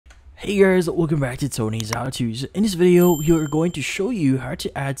Hey guys, welcome back to Tony's How To's. In this video, we are going to show you how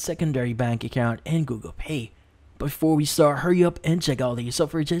to add secondary bank account in Google Pay. Before we start, hurry up and check out the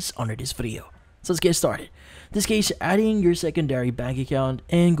suffrages under this video. So let's get started. In this case, adding your secondary bank account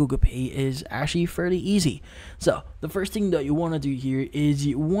in Google Pay is actually fairly easy. So the first thing that you want to do here is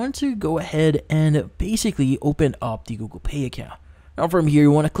you want to go ahead and basically open up the Google Pay account. Now from here,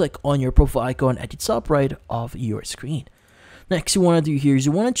 you want to click on your profile icon at the top right of your screen. Next, you want to do here is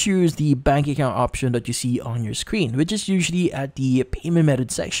you want to choose the bank account option that you see on your screen, which is usually at the payment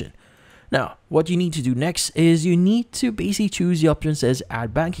method section. Now, what you need to do next is you need to basically choose the option that says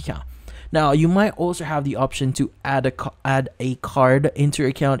add bank account. Now, you might also have the option to add a card into your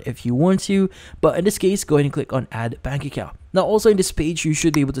account if you want to, but in this case, go ahead and click on add bank account. Now, also in this page, you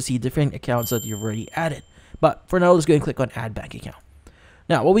should be able to see different accounts that you've already added. But for now, let's go ahead and click on add bank account.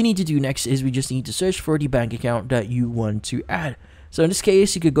 Now, what we need to do next is we just need to search for the bank account that you want to add. So in this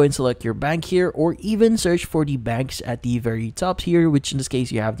case, you could go and select your bank here, or even search for the banks at the very top here, which in this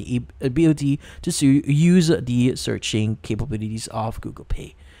case, you have the ability to use the searching capabilities of Google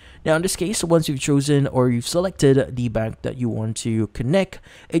Pay. Now, in this case, once you've chosen or you've selected the bank that you want to connect,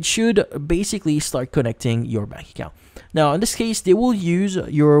 it should basically start connecting your bank account. Now, in this case, they will use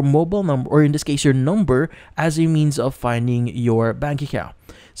your mobile number, or in this case, your number, as a means of finding your bank account.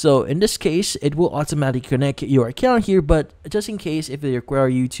 So in this case, it will automatically connect your account here, but just in case if they require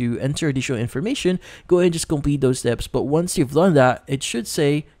you to enter additional information, go ahead and just complete those steps. But once you've done that, it should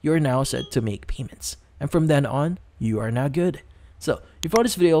say you're now set to make payments. And from then on, you are now good. So if you found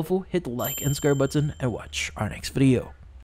this video helpful, hit the like and subscribe button and watch our next video.